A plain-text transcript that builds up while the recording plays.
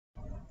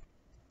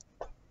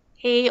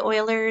Hey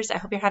Oilers, I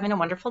hope you're having a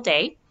wonderful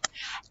day.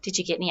 Did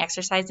you get any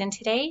exercise in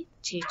today?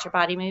 Did you get your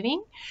body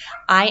moving?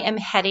 I am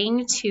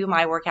heading to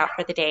my workout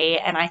for the day,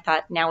 and I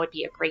thought now would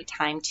be a great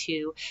time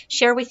to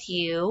share with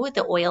you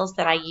the oils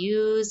that I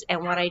use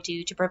and what I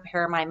do to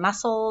prepare my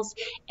muscles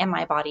and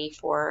my body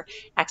for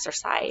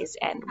exercise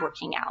and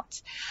working out.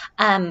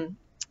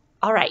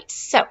 All right,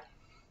 so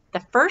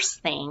the first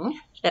thing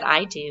that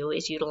I do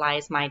is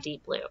utilize my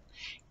Deep Blue.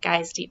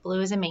 Guys, Deep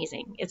Blue is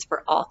amazing. It's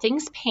for all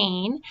things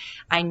pain.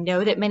 I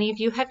know that many of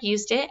you have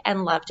used it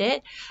and loved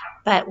it,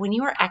 but when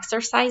you are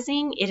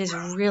exercising, it is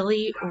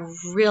really,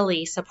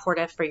 really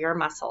supportive for your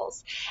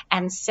muscles.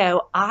 And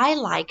so I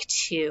like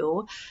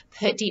to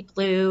put Deep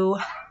Blue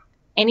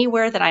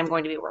anywhere that I'm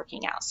going to be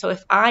working out. So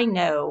if I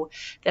know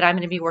that I'm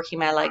going to be working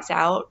my legs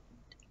out,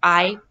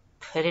 I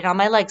put it on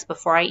my legs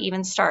before I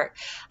even start.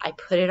 I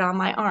put it on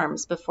my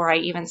arms before I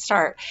even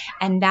start.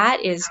 And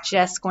that is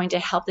just going to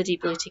help the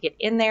Deep Blue to get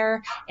in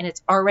there, and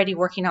it's already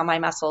working on my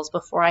muscles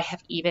before I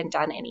have even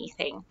done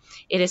anything.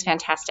 It is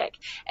fantastic.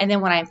 And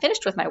then when I'm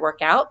finished with my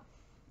workout,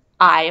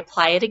 I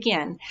apply it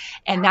again.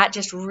 And that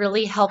just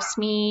really helps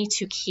me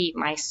to keep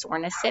my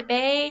soreness at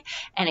bay,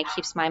 and it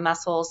keeps my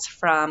muscles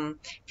from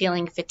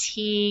feeling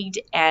fatigued,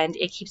 and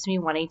it keeps me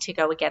wanting to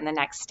go again the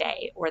next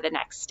day or the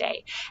next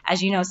day.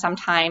 As you know,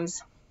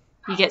 sometimes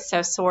you get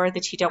so sore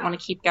that you don't want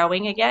to keep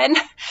going again.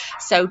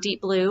 So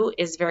Deep Blue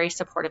is very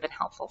supportive and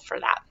helpful for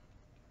that.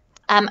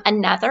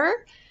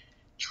 Another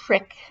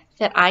trick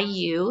that I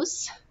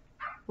use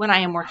when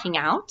I am working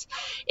out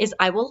is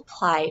I will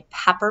apply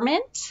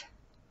peppermint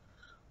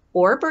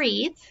or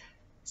breathe,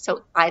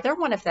 so either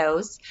one of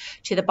those,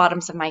 to the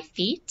bottoms of my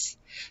feet,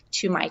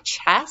 to my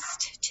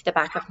chest, to the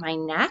back of my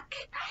neck.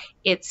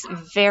 It's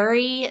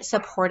very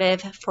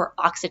supportive for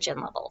oxygen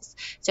levels.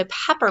 So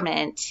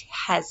peppermint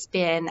has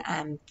been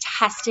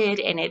tested,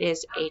 and it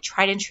is a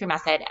tried and true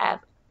method of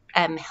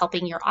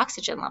helping your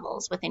oxygen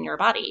levels within your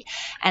body.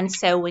 And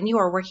so when you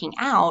are working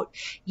out,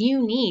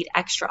 you need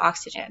extra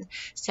oxygen.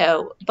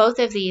 So both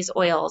of these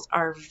oils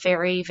are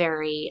very,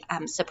 very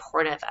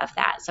supportive of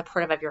that,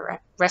 supportive of your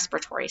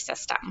respiratory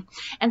system.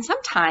 And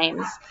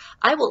sometimes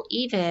I will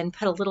even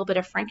put a little bit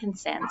of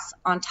frankincense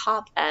on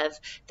top of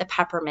the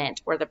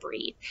peppermint or the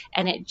breathe,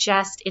 and it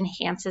just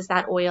enhances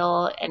that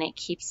oil, and it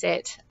keeps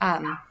it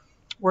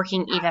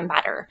working even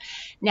better.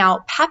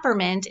 Now,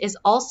 peppermint is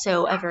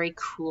also a very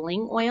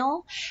cooling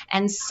oil.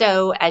 And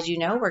so, as you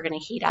know, we're going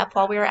to heat up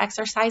while we are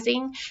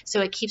exercising.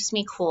 So it keeps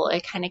me cool.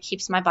 It kind of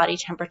keeps my body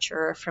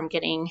temperature from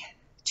getting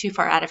too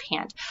far out of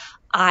hand.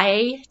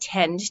 I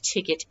tend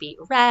to get to be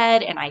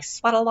red and I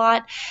sweat a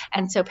lot.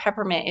 And so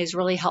peppermint is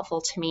really helpful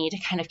to me to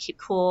kind of keep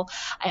cool.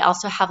 I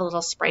also have a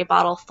little spray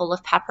bottle full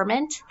of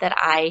peppermint that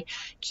I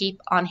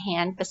keep on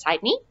hand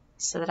beside me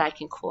so that I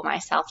can cool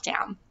myself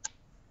down.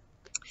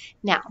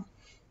 Now,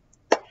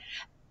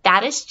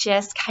 that is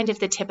just kind of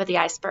the tip of the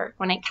iceberg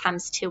when it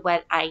comes to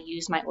what I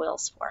use my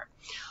oils for.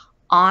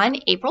 On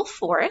April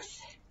 4th,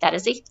 that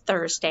is a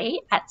Thursday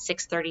at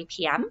 6:30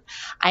 p.m.,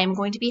 I am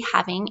going to be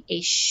having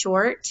a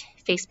short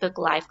Facebook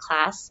Live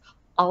class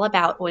all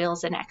about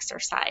oils and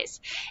exercise.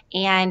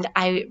 And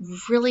I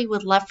really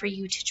would love for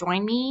you to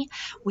join me.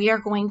 We are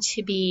going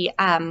to be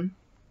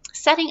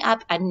setting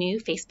up a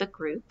new Facebook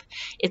group.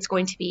 It's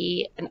going to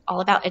be an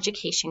all about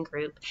education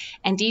group,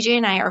 and DJ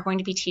and I are going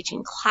to be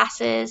teaching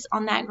classes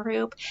on that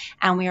group,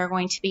 and we are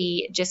going to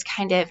be just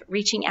kind of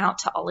reaching out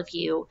to all of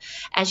you.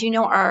 As you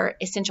know, our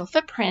Essential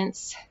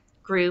Footprints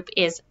group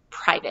is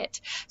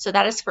private. So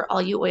that is for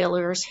all you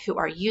oilers who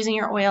are using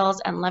your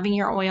oils and loving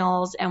your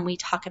oils, and we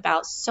talk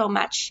about so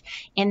much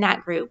in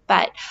that group.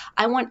 But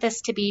I want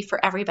this to be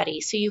for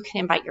everybody, so you can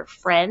invite your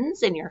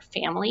friends and your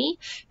family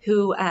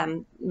who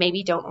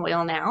maybe don't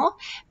oil now,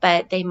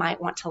 but they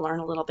might want to learn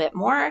a little bit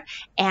more.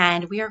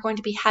 And we are going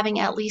to be having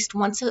at least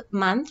once a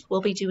month,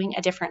 we'll be doing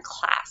a different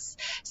class.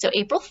 So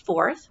April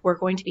 4th, we're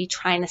going to be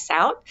trying this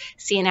out,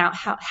 seeing out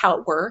how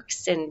it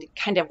works, and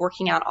kind of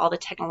working out all the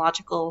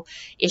technological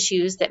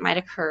issues that might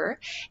occur.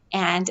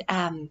 And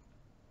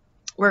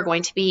we're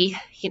going to be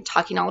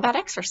talking all about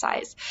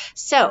exercise.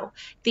 So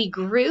the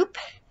group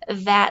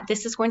that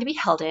this is going to be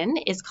held in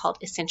is called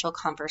Essential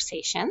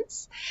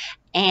Conversations,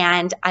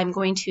 and I'm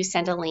going to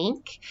send a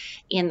link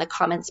in the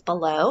comments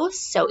below.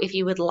 So if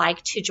you would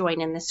like to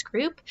join in this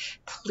group,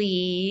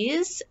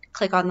 please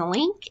click on the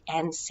link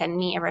and send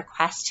me a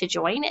request to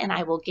join, and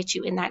I will get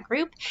you in that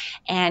group,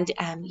 and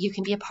you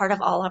can be a part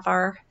of all of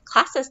our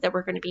classes that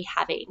we're going to be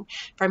having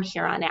from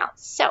here on out.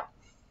 So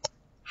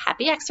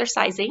happy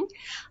exercising.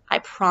 I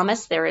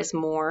promise there is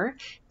more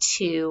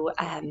to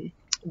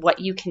what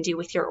you can do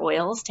with your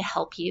oils to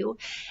help you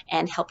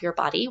and help your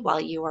body while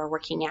you are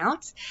working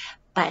out.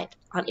 But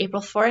on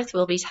April 4th,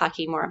 we'll be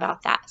talking more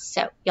about that.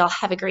 So y'all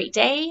have a great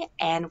day,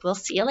 and we'll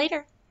see you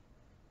later.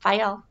 Bye,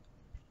 y'all.